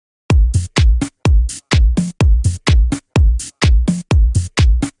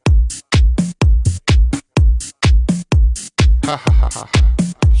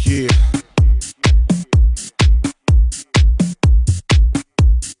Yeah.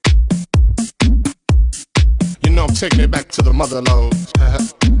 You know I'm taking it back to the mother lode,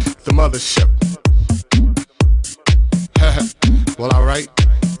 the mothership. Well, alright,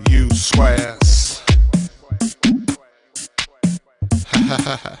 you squares.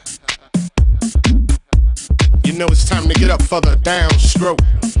 You know it's time to get up for the downstroke.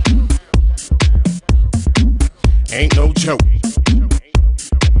 Ain't no joke.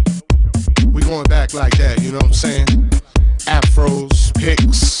 We going back like that, you know what I'm saying? Afros,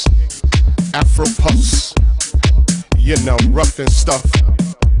 picks, Afro puffs. You know, rough and stuff.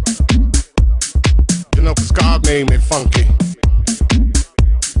 You know, 'cause God made me funky.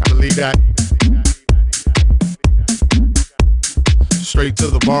 I believe that. Straight to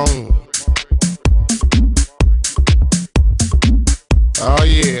the bone. Oh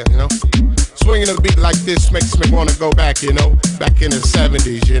yeah, you know. Swinging a beat like this makes me wanna go back, you know. Back in the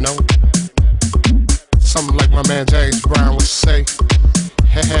 70s, you know. Something like my man James Brown would say.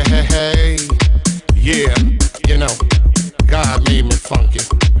 Hey, hey, hey, hey. Yeah, you know. God made me funky.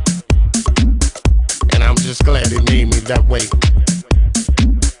 And I'm just glad he made me that way.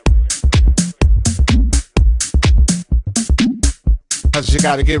 Cause you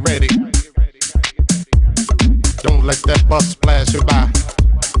gotta get ready. Don't let that bus splash you by.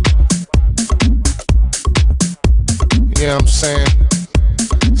 You know what I'm saying?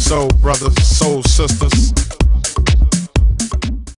 Soul brothers, soul sisters.